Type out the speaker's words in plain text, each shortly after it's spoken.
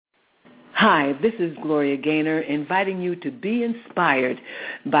Hi, this is Gloria Gaynor inviting you to be inspired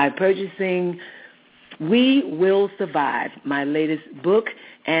by purchasing We Will Survive, my latest book,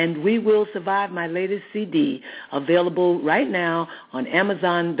 and We Will Survive, my latest CD, available right now on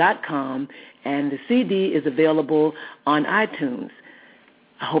Amazon.com, and the CD is available on iTunes.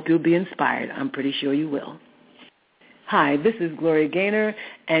 I hope you'll be inspired. I'm pretty sure you will. Hi, this is Gloria Gaynor,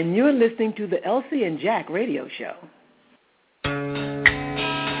 and you're listening to the LCandjack radio show.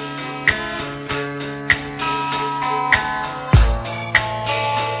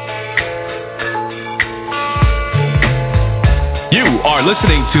 You are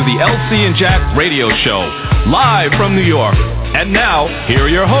listening to the LCandjack radio show, live from New York. And now, here are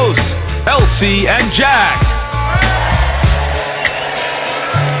your hosts, LCandjack.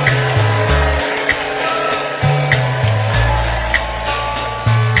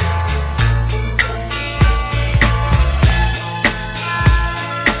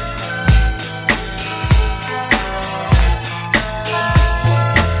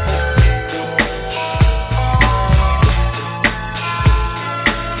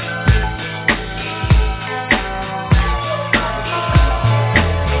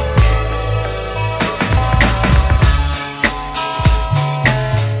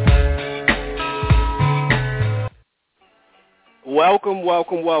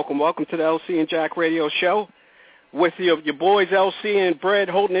 Welcome to the LCandjack radio show with your boys LC and Brad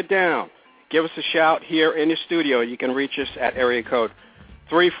holding it down. Give us a shout here in the studio. You can reach us at area code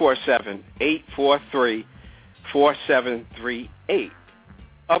 347-843-4738.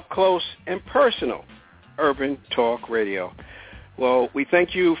 Up close and personal, Urban Talk Radio. Well, we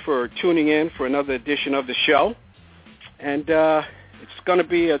thank you for tuning in for another edition of the show. And it's going to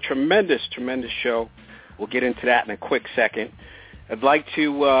be a tremendous show. We'll get into that in a quick second. I'd like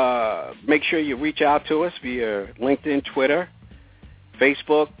to make sure you reach out to us via LinkedIn, Twitter,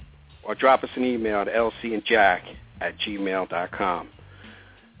 Facebook, or drop us an email at lcandjack@gmail.com.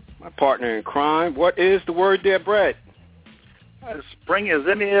 My partner in crime, what is the word there, Brett? Spring is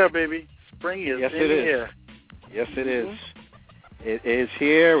in the air, baby. Spring is in the air. Yes, it is. It is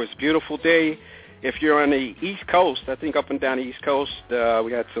here. It was a beautiful day. If you're on the East Coast, I think up and down the East Coast,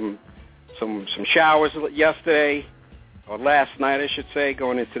 we had some showers yesterday. Or last night, I should say,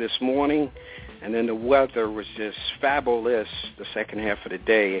 going into this morning. And then the weather was just fabulous the second half of the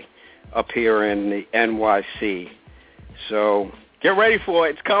day up here in the NYC. So get ready for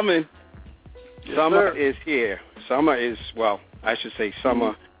it. It's coming. Yes, summer sir. is here. Summer is, well, I should say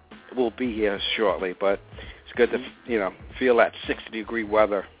summer will be here shortly. But it's good to, feel that 60-degree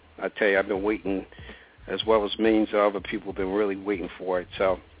weather. I tell you, I've been waiting, as well as millions of other people have been really waiting for it.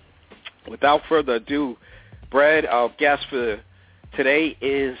 So without further ado, Brad, our guest for today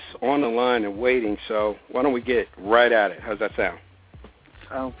is on the line and waiting, so why don't we get right at it? How's that sound?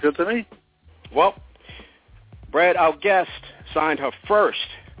 Sounds good to me. Well, Brad, our guest signed her first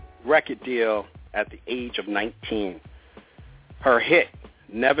record deal at the age of 19. Her hit,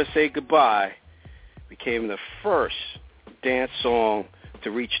 Never Say Goodbye, became the first dance song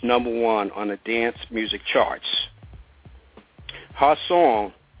to reach #1 on the dance music charts. Her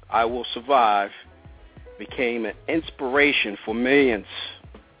song, I Will Survive, became an inspiration for millions.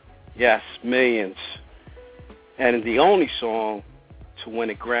 Yes, millions. And the only song to win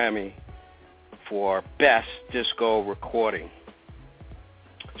a Grammy for Best Disco Recording.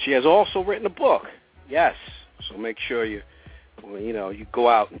 She has also written a book. Yes. So make sure you go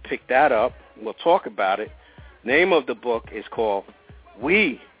out and pick that up. We'll talk about it. Name of the book is called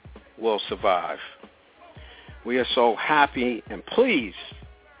We Will Survive. We are so happy and pleased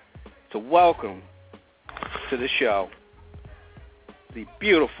to welcome to the show the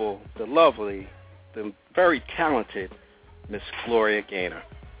beautiful, the lovely, the very talented Miss Gloria Gaynor.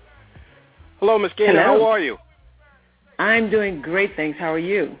 Hello, Miss Gaynor. Hello. How are you? I'm doing great, thanks. How are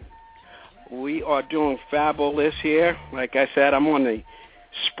you? We are doing fabulous here. Like I said, I'm on the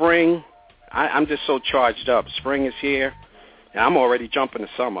spring. I'm just so charged up. Spring is here, and I'm already jumping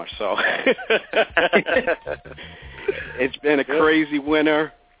to summer. So it's been a crazy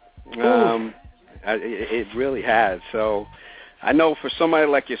winter. It really has. So I know for somebody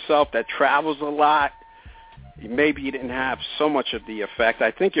like yourself that travels a lot, maybe you didn't have so much of the effect.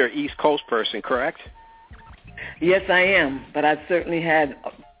 I think you're an East Coast person, correct? Yes, I am, but I've certainly had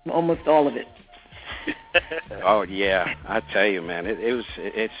almost all of it. Oh, yeah. I tell you, man,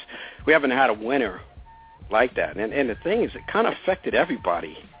 it's we haven't had a winter like that. And the thing is, it kind of affected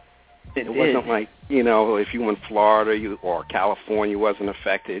everybody. It wasn't like, if you were in Florida or California wasn't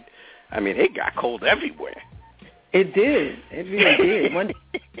affected. I mean, it got cold everywhere. It did. It really did.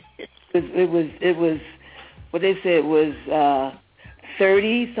 It was what they said was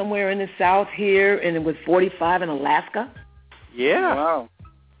 30 somewhere in the South here, and it was 45 in Alaska. Yeah. Wow.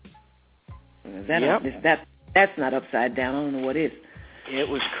 That's not upside down. I don't know what is. It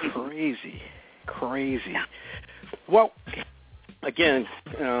was crazy. Well, again,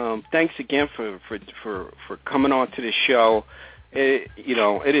 thanks again for coming on to the show. It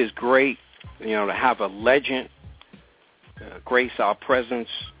is great, to have a legend grace our presence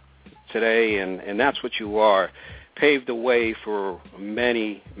today, and that's what you are. Paved the way for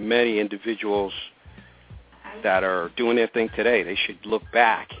many, many individuals that are doing their thing today. They should look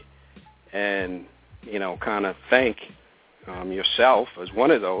back and, kind of thank yourself as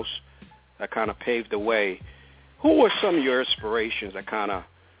one of those that kind of paved the way. Who were some of your inspirations that kind of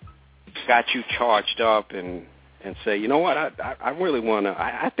got you charged up and say, you know what, I really want to,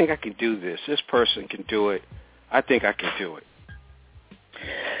 I think I can do this. This person can do it. I think I can do it.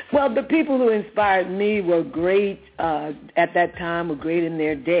 Well, the people who inspired me were great at that time, were great in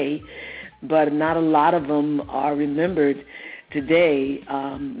their day, but not a lot of them are remembered today.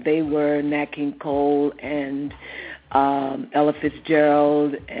 They were Nat King Cole and Ella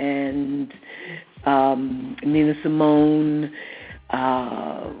Fitzgerald and Nina Simone,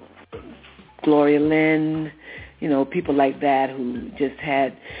 Gloria Lynn, people like that who just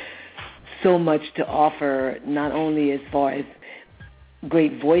had so much to offer, not only as far as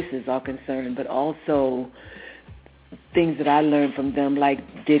great voices are concerned, but also things that I learned from them,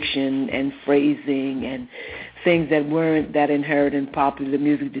 like diction and phrasing and things that weren't that inherent in popular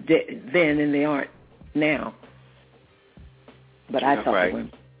music then, and they aren't now. But I thought they were.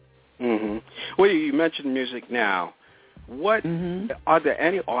 Mm-hmm. Well, you mentioned music now. What are there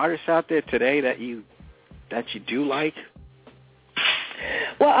any artists out there today that you do like?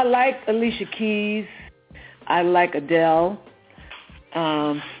 Well, I like Alicia Keys. I like Adele.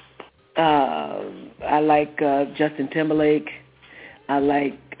 I like Justin Timberlake. I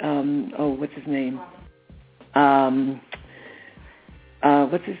like what's his name?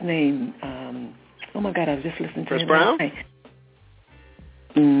 What's his name? Oh my God, I was just listening to Chris him. Brown?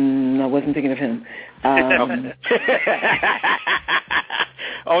 I wasn't thinking of him.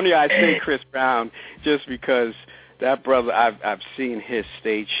 Only I say Chris Brown just because that brother, I've seen his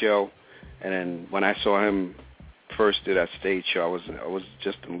stage show, and then when I saw him first do that stage show, I was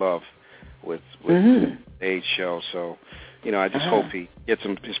just in love with the stage show. So, I just hope he gets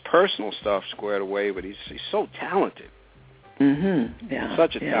his personal stuff squared away. But he's so talented. Yeah,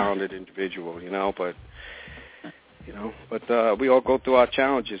 such a talented individual, but we all go through our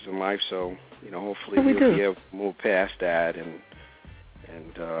challenges in life. So, hopefully we'll be able to move past that and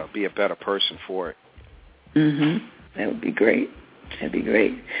be a better person for it. That would be great. That'd be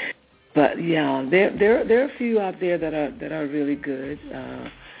great. But yeah, there are a few out there that are really good.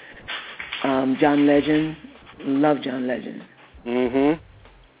 John Legend, love John Legend.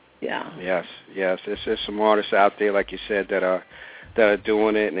 Yeah. Yes. There's some artists out there, like you said, that are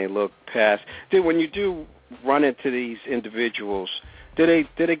doing it, and they look past. When you do run into these individuals, do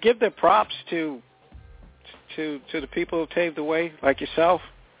they give their props to the people who paved the way, like yourself?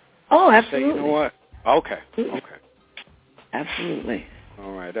 Oh, absolutely. Say, you know what? Okay. Absolutely.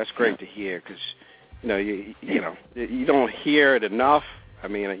 All right, that's great to hear because you don't hear it enough. I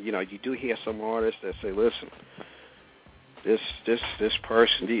mean, you do hear some artists that say, "Listen, this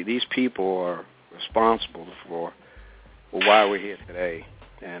person, these people are responsible for why we're here today,"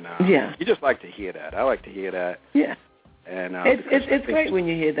 and you just like to hear that. I like to hear that. Yeah. And it's great when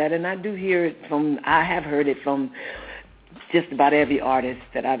you hear that, and I do hear it I have heard it from just about every artist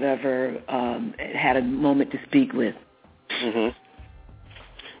that I've ever had a moment to speak with.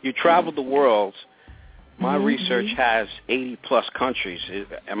 You traveled the world. My research has 80-plus countries.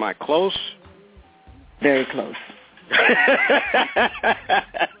 Am I close? Very close.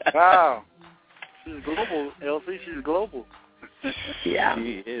 Wow. She's global, Elsie. She's global. Yeah.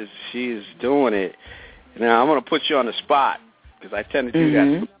 She is doing it. Now, I'm going to put you on the spot because I tend to do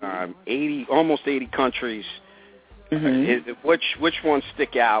that sometimes. Almost 80 countries. Which ones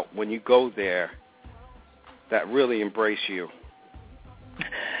stick out when you go there that really embrace you?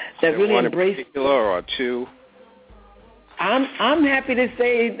 That really one embrace in particular or two? I'm happy to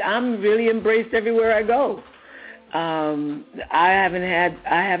say I'm really embraced everywhere I go. I haven't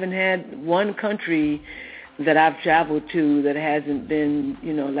had one country that I've traveled to that hasn't been,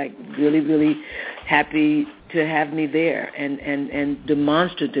 like really, really happy to have me there, and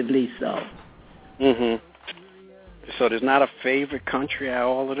demonstratively so. So there's not a favorite country out of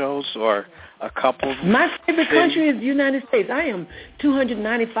all of those, or a couple? My favorite country is the United States. I am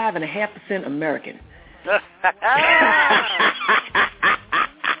 295.5% American.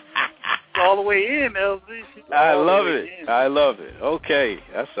 All the way in, LZ. I love it. I love it. Okay,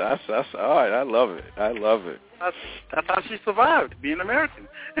 that's all right. I love it. I love it. That's how she survived, being American.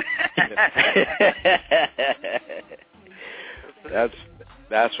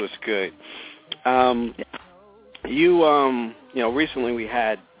 That's what's good. Recently we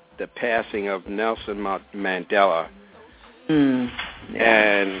had the passing of Nelson Mandela,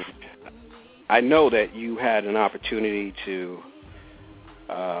 and I know that you had an opportunity to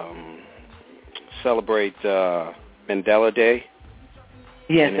celebrate Mandela Day.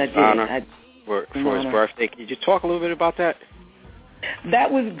 Yes, I did. Honor for his birthday. Could you talk a little bit about that?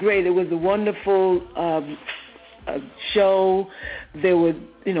 That was great. It was a wonderful show. There was,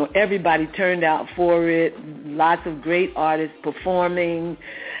 everybody turned out for it. Lots of great artists performing,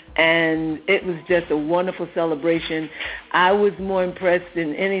 and it was just a wonderful celebration. I was more impressed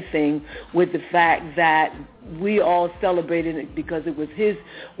than anything with the fact that we all celebrated it because it was his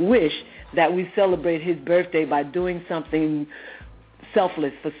wish that we celebrate his birthday by doing something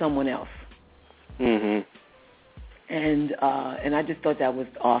selfless for someone else. Mm-hmm. And I just thought that was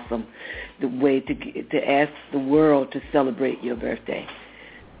awesome, the way to ask the world to celebrate your birthday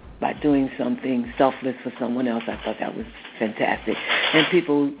by doing something selfless for someone else. I thought that was fantastic, and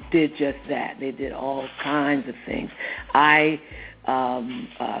people did just that. They did all kinds of things. I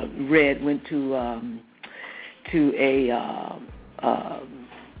went to a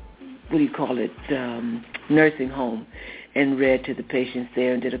nursing home, and read to the patients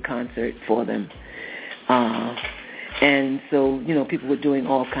there and did a concert for them. And so, people were doing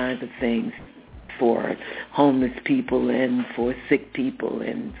all kinds of things for homeless people and for sick people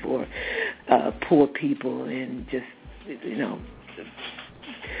and for poor people and just,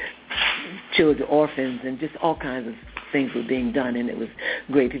 children, orphans, and just all kinds of things were being done. And it was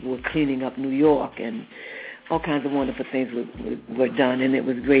great. People were cleaning up New York, and all kinds of wonderful things were done. And it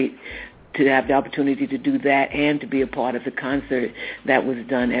was great to have the opportunity to do that and to be a part of the concert that was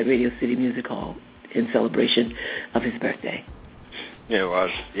done at Radio City Music Hall in celebration of his birthday. Yeah, it was.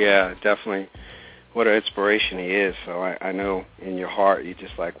 Yeah, definitely. What an inspiration he is. So I know in your heart you're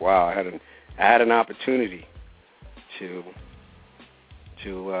just like, wow, I had an opportunity to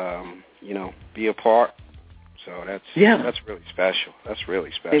be a part. So that's really special. That's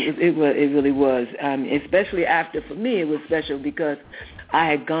really special. It really was. Especially for me, it was special because I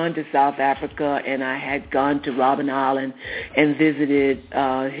had gone to South Africa and I had gone to Robben Island and visited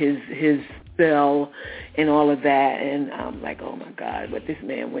his cell and all of that, and I'm like, oh my God, what this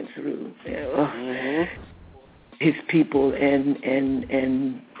man went through. His people and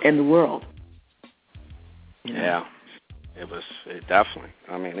the world. Yeah, it definitely.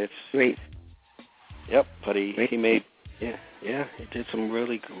 I mean, it's great. Yep, but he made he did some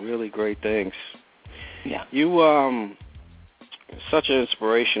really, really great things. Yeah. You such an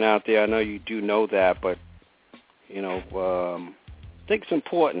inspiration out there. I know you do know that, but I think it's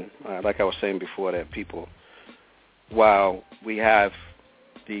important, like I was saying before, that people, while we have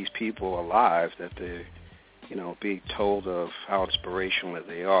these people alive, that they, be told of how inspirational that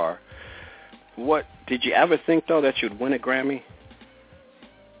they are. What did you ever think though that you'd win a Grammy?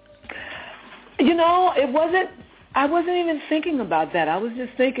 It wasn't. I wasn't even thinking about that. I was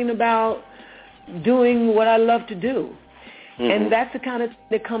just thinking about doing what I love to do, and that's the kind of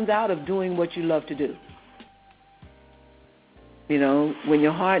that comes out of doing what you love to do. When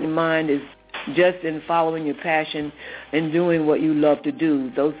your heart and mind is just in following your passion and doing what you love to do,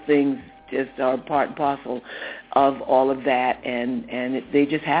 those things just are part and parcel of all of that, and they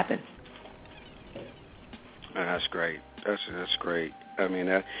just happen. That's great. That's great. I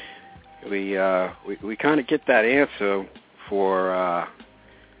mean, we kind of get that answer for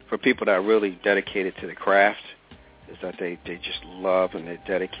people that are really dedicated to the craft, is that they just love and they're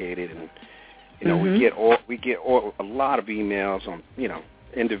dedicated, and we get a lot of emails on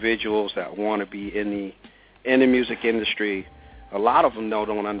individuals that want to be in the music industry. A lot of them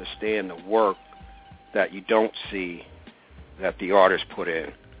don't understand the work that you don't see that the artists put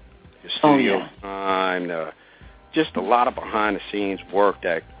in, the studio time, just a lot of behind the scenes work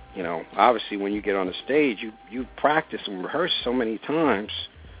that obviously when you get on the stage you practice and rehearse so many times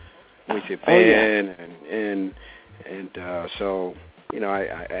with your band and so.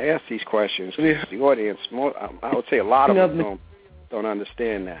 I ask these questions because the audience, I would say a lot of them don't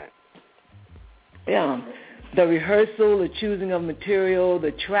understand that. Yeah. The rehearsal, the choosing of material,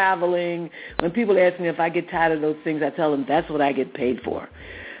 the traveling. When people ask me if I get tired of those things, I tell them that's what I get paid for.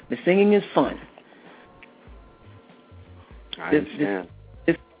 The singing is fun. I understand.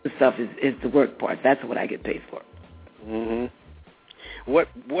 This stuff is the work part. That's what I get paid for. Mm-hmm. What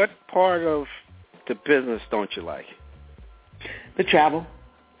part of the business don't you like? The travel.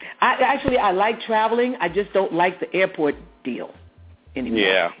 I like traveling. I just don't like the airport deal anymore.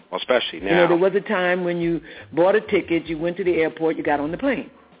 Yeah, especially now. You know, there was a time when you bought a ticket, you went to the airport, you got on the plane.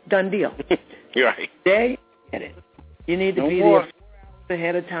 Done deal. You're right. Today, get it. You need to be there 4 hours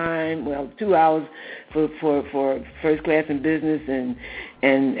ahead of time. Well, 2 hours for first class and business, and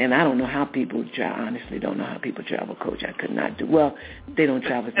I don't know how people travel. Honestly, don't know how people travel, Coach. I could not do. Well, they don't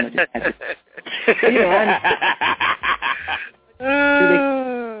travel as much as I do. But, you know,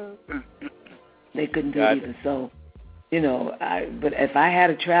 they couldn't do it either. So, you know, but if I had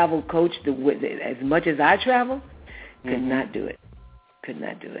a travel coach as much as I travel, could not do it. Could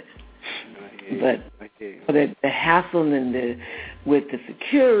not do it. But the hassle and with the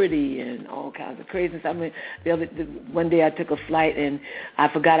security and all kinds of craziness. I mean, one day I took a flight and I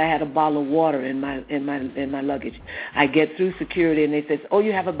forgot I had a bottle of water in my luggage. I get through security and they said, "Oh,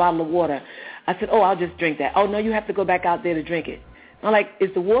 you have a bottle of water." I said, "Oh, I'll just drink that." "Oh, no, you have to go back out there to drink it." I'm like,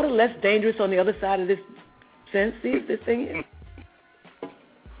 "Is the water less dangerous on the other side of this fence? This thing is?"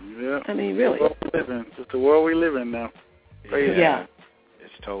 Yeah. I mean, really. It's the world we live in now. Crazy. Yeah.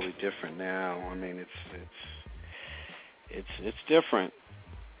 It's totally different now. I mean, it's different.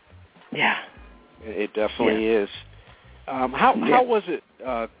 Yeah. It definitely is. How was it,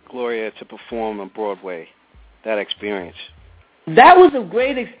 Gloria, to perform on Broadway? That experience. That was a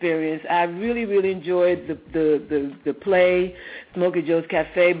great experience. I really, really enjoyed the play, Smokey Joe's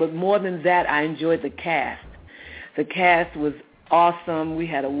Cafe, but more than that, I enjoyed the cast. The cast was awesome. We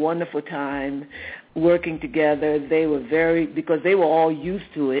had a wonderful time working together. They were because they were all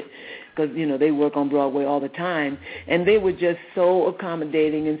used to it, because, you know, they work on Broadway all the time, and they were just so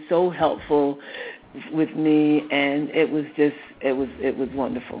accommodating and so helpful with me, and it was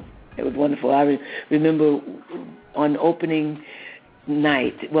wonderful. It was wonderful. I remember on opening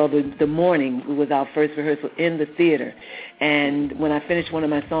night, well, the morning was our first rehearsal in the theater, and when I finished one of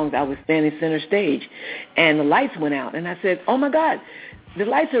my songs, I was standing center stage, and the lights went out, and I said, "Oh my God, the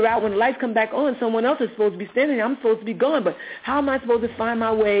lights are out. When the lights come back on, someone else is supposed to be standing there. I'm supposed to be gone, but how am I supposed to find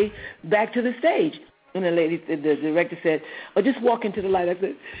my way back to the stage?" And the director said, "Oh, just walk into the light." I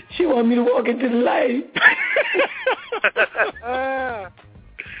said, "She wanted me to walk into the light."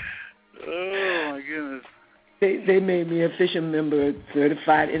 Oh, my goodness. They made me a official member, a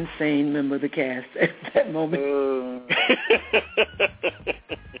certified insane member of the cast at that moment.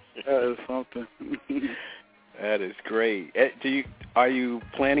 That is something. That is great. Are you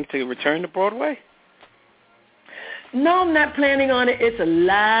planning to return to Broadway? No, I'm not planning on it. It's a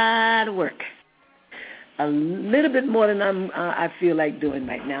lot of work. A little bit more than I feel like doing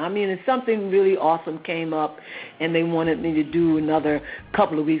right now. I mean, if something really awesome came up and they wanted me to do another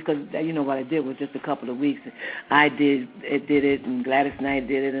couple of weeks, because, you know, what I did was just a couple of weeks. I did it, and Gladys Knight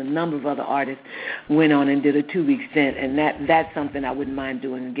did it, and a number of other artists went on and did a 2-week stint, and that's something I wouldn't mind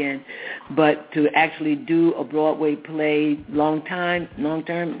doing again. But to actually do a Broadway play long term,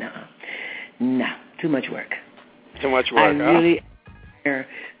 no, too much work. Too much work,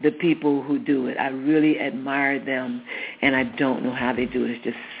 the people who do it. I really admire them, and I don't know how they do it. It's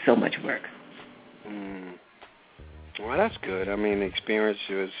just so much work. Well, that's good. I mean, the experience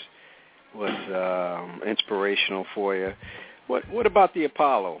was inspirational for you. What about the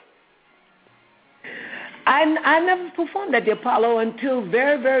Apollo? I never performed at the Apollo until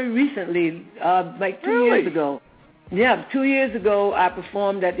very, very recently, like 2 years ago. Yeah, 2 years ago I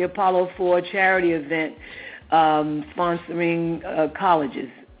performed at the Apollo for a charity event sponsoring colleges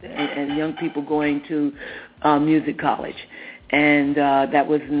and young people going to music college. And that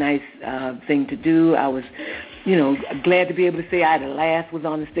was a nice thing to do. I was, you know, glad to be able to say I at last was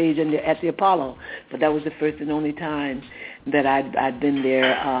on the stage at the Apollo. But that was the first and only time that I'd been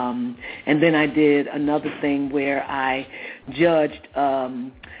there. And then I did another thing where I judged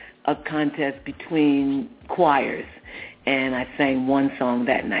a contest between choirs, and I sang one song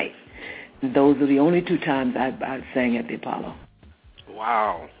that night. Those are the only 2 times I sang at the Apollo.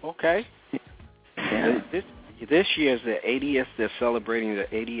 Wow. Okay. Yeah. This year is the 80th. They're celebrating the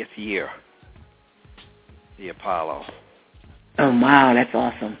 80th year. The Apollo. Oh wow, that's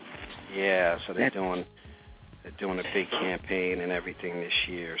awesome. Yeah. So they're doing a big campaign and everything this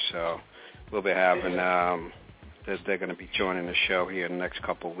year. So we'll be having. They're going to be joining the show here in the next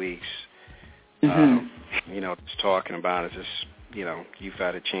couple of weeks. You know, just talking about it. Just, you know, you've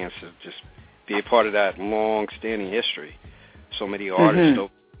had a chance to just be a part of that long-standing history. So many artists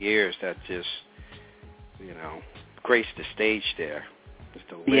over the years that just, you know, graced the stage there. Just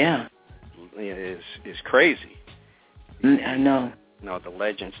the is crazy. I know. You know, the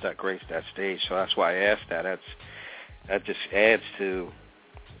legends that graced that stage. So that's why I asked that. That just adds to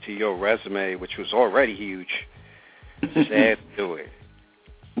your resume, which was already huge. Just add to it.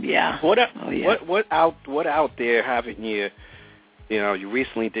 Yeah. What out there haven't you? You know, you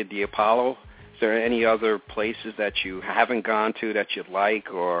recently did the Apollo. Is there any other places that you haven't gone to that you'd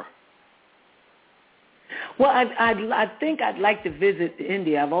like, or? Well, I think I'd like to visit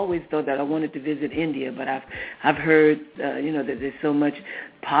India. I've always thought that I wanted to visit India, but I've heard that there's so much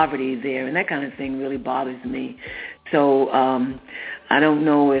poverty there, and that kind of thing really bothers me. So I don't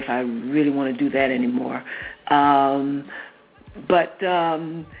know if I really want to do that anymore. But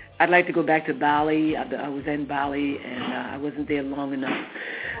I'd like to go back to Bali. I was in Bali, and I wasn't there long enough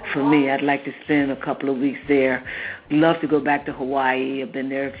for me. I'd like to spend a couple of weeks there. Love to go back to Hawaii. I've been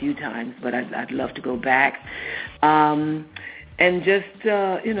there a few times, but I'd love to go back. And just,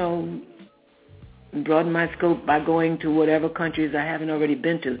 broaden my scope by going to whatever countries I haven't already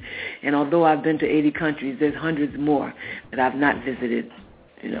been to. And although I've been to 80 countries, there's hundreds more that I've not visited,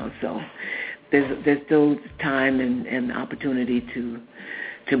 so there's still time and opportunity to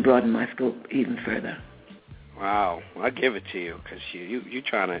broaden my scope even further. Wow, I give it to you because you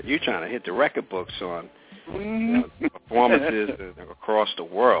trying to hit the record books on performances across the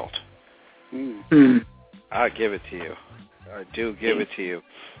world. I give it to you. I do give it to you.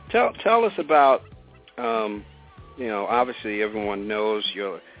 Tell us about obviously everyone knows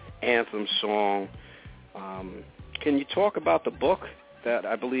your anthem song. Can you talk about the book that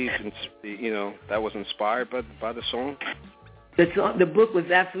I believe that was inspired by the song? The book was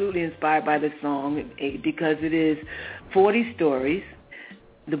absolutely inspired by the song because it is 40 stories.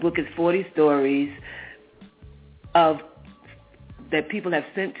 The book is 40 stories that people have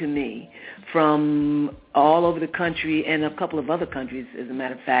sent to me from all over the country and a couple of other countries, as a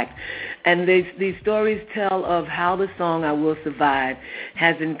matter of fact. And these stories tell of how the song I Will Survive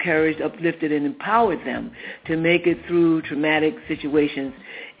has encouraged, uplifted, and empowered them to make it through traumatic situations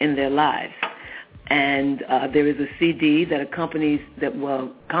in their lives. And there is a CD that complements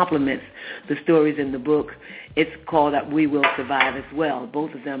the stories in the book. It's called We Will Survive as well.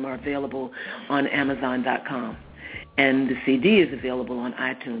 Both of them are available on Amazon.com. And the CD is available on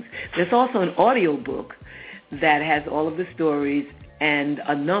iTunes. There's also an audio book that has all of the stories and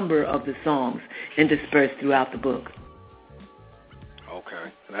a number of the songs interspersed throughout the book.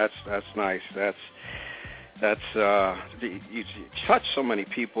 Okay, that's nice. You touched so many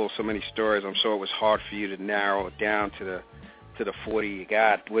people, so many stories. I'm sure it was hard for you to narrow it down to the 40 you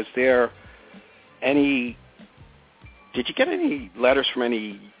got. Was there any? Did you get any letters from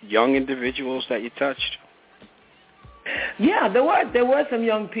any young individuals that you touched? Yeah, there were some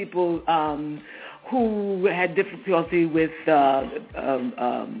young people who had difficulty with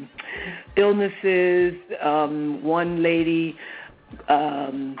illnesses. One lady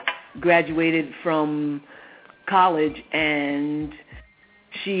graduated from college, and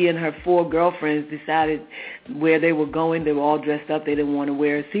she and her 4 girlfriends decided where they were going. They were all dressed up. They didn't want to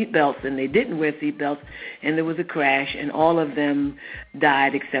wear seatbelts, and they didn't wear seatbelts, and there was a crash, and all of them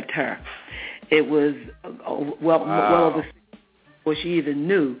died except her. It was well over before she even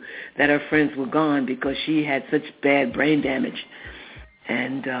knew that her friends were gone because she had such bad brain damage.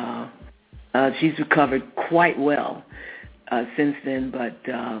 And she's recovered quite well since then. But,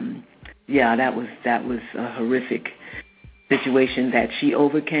 that was a horrific situation that she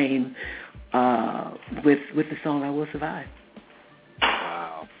overcame with the song I Will Survive.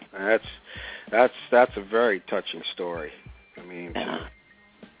 Wow. That's a very touching story. I mean,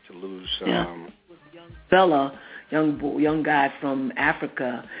 to lose young guy from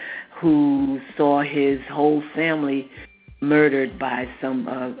Africa who saw his whole family murdered by some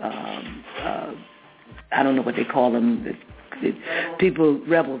I don't know what they call them, people,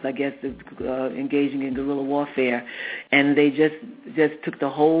 rebels, I guess, engaging in guerrilla warfare, and they just took the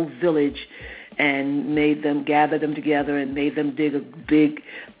whole village and gathered them together and made them dig a big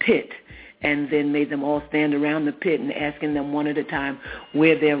pit, and then made them all stand around the pit and asking them one at a time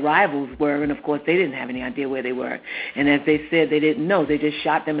where their rivals were. And, of course, they didn't have any idea where they were. And as they said, they didn't know. They just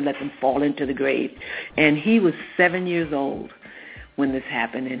shot them and let them fall into the grave. And he was 7 years old when this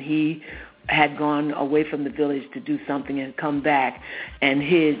happened, and he had gone away from the village to do something and come back and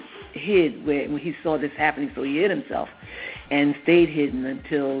hid when he saw this happening. So he hid himself and stayed hidden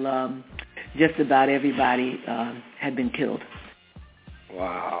until just about everybody had been killed.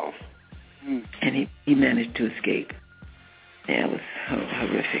 Wow. And he managed to escape. Yeah, it was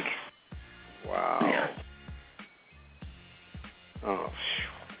horrific. Wow. Yeah. Oh,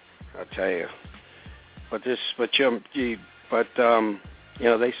 I tell you.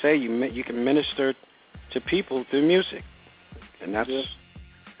 They say you can minister to people through music, and that's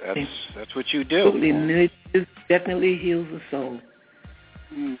what you do. Absolutely, it definitely heals the soul.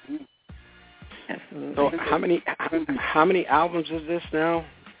 Mm-hmm. Absolutely. So how many albums is this now?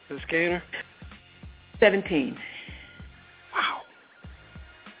 Ms. Gaynor? 17. Wow.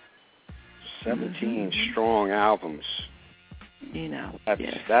 17 strong albums. You know,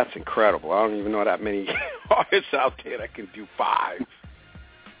 that's incredible. I don't even know that many artists out there that can do 5.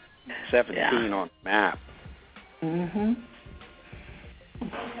 17 on the map. Mhm.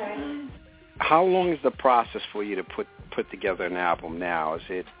 Okay. How long is the process for you to put together an album now? Is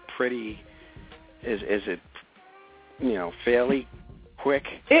it pretty? Is it fairly quick?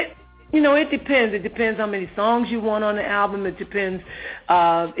 It depends. It depends how many songs you want on the album. It depends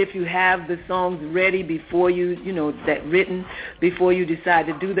if you have the songs ready before written before you decide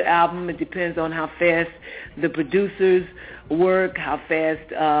to do the album. It depends on how fast the producers work, how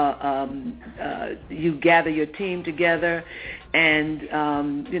fast you gather your team together, and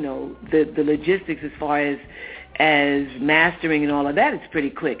the logistics as far as mastering and all of that. It's pretty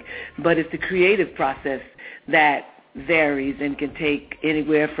quick, but it's the creative process that varies and can take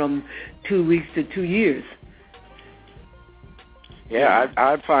anywhere from 2 weeks to 2 years. Yeah,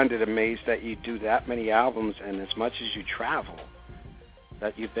 I find it amazed that you do that many albums, and as much as you travel,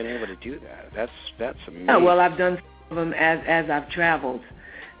 that you've been able to do that. That's amazing. Yeah, well, I've done some of them as I've traveled.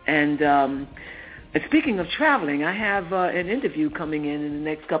 And speaking of traveling, I have an interview coming in the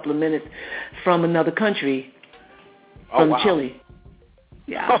next couple of minutes from another country, from Chile.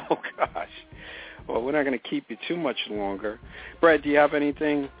 Yeah. Oh, gosh. Well, we're not going to keep you too much longer. Brett, do you have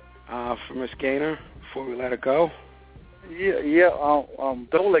anything for Miss Gaynor before we let her go? Yeah. I'm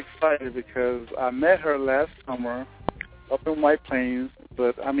double excited because I met her last summer up in White Plains.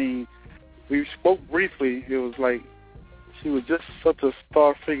 But, we spoke briefly. It was like she was just such a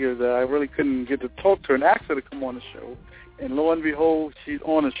star figure that I really couldn't get to talk to her and ask her to come on the show. And lo and behold, she's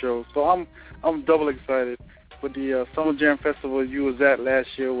on the show. So I'm double excited. With the Summer Jam Festival you was at last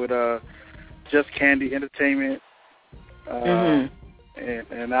year with Just Candy Entertainment, and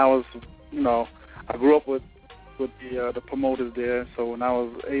I was, I grew up with the promoters there. So when I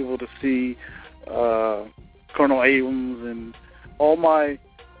was able to see Colonel Abrams and all my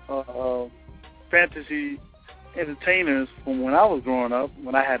fantasy entertainers from when I was growing up,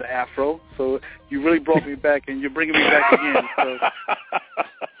 when I had an afro, so you really brought me back, and you're bringing me back again. So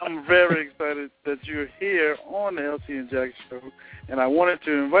I'm very excited that you're here on the LCandjack show, and I wanted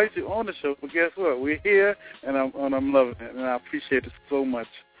to invite you on the show, but guess what? We're here, and I'm loving it, and I appreciate it so much.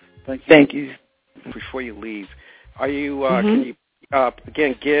 Thank you. Thank you. Before you leave, are you can you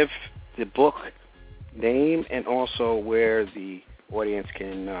again give the book name and also where the audience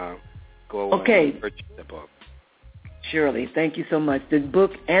can go and purchase the book? Surely. Thank you so much. The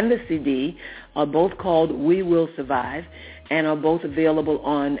book and the CD are both called We Will Survive and are both available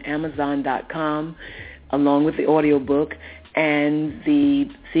on Amazon.com along with the audiobook, and the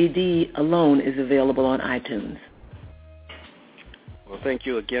CD alone is available on iTunes. Well, thank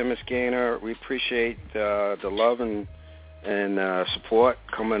you again, Ms. Gaynor. We appreciate the love and support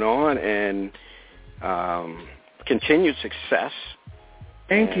coming on, and continued success.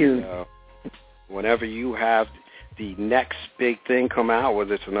 Thank you. Whenever you have the next big thing come out,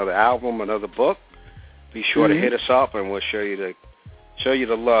 whether it's another album, another book, be sure to hit us up, and we'll show you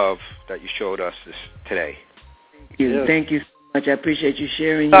the love that you showed us today. Thank you. Yes. Thank you so much. I appreciate you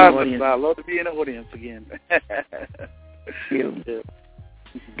sharing your audience. I love to be in the audience again. Thank you.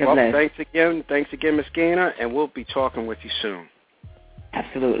 Yeah. Well, thanks again, Ms. Gaynor, and we'll be talking with you soon.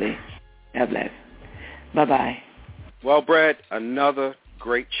 Absolutely. God bless. Bye-bye. Well, Brad, another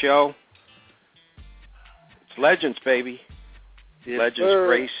great show. It's Legends, baby. Yes, Legends sir.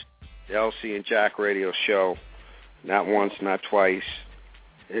 Grace, the LCandjack radio show. Not once, not twice.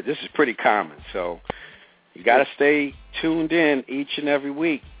 This is pretty common, so you got to stay tuned in each and every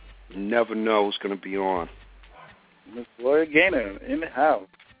week. You never know who's going to be on. Miss Gloria Gaynor in the house.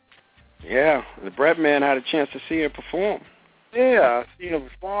 Yeah, the Brett man had a chance to see her perform. Yeah, I seen her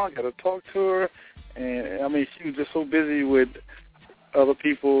perform. Got to talk to her, and she was just so busy with other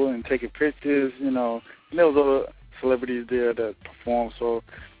people and taking pictures, and there was other celebrities there that performed. So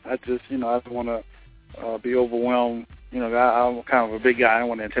I just, I don't want to be overwhelmed. I'm kind of a big guy. I don't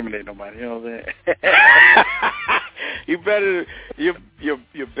want to intimidate nobody. You know what I'm saying?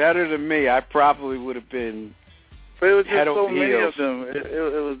 You're better than me. I probably would have been. But it was just so many of them.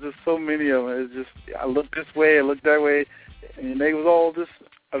 It was just so many of them. It's just, I looked this way, I looked that way, and they was all just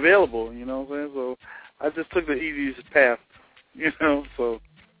available, you know what I'm saying? So I just took the easiest path, so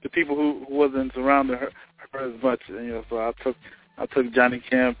the people who wasn't surrounding her as much, so I took Johnny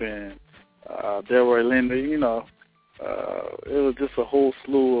Kemp and Delroy Linder, it was just a whole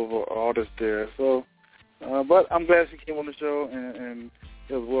slew of artists there. So, but I'm glad she came on the show, and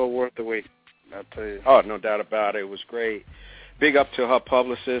it was well worth the wait. I'll tell you. Oh, no doubt about it. It was great. big up to her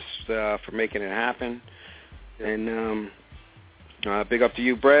publicist for making it happen. And big up to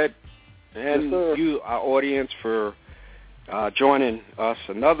you, Brad, and you, our audience, for joining us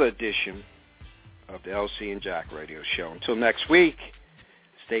another edition of the LC and Jack Radio Show. Until next week,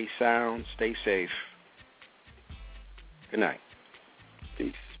 stay sound, stay safe. Good night.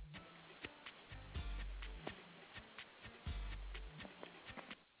 Peace.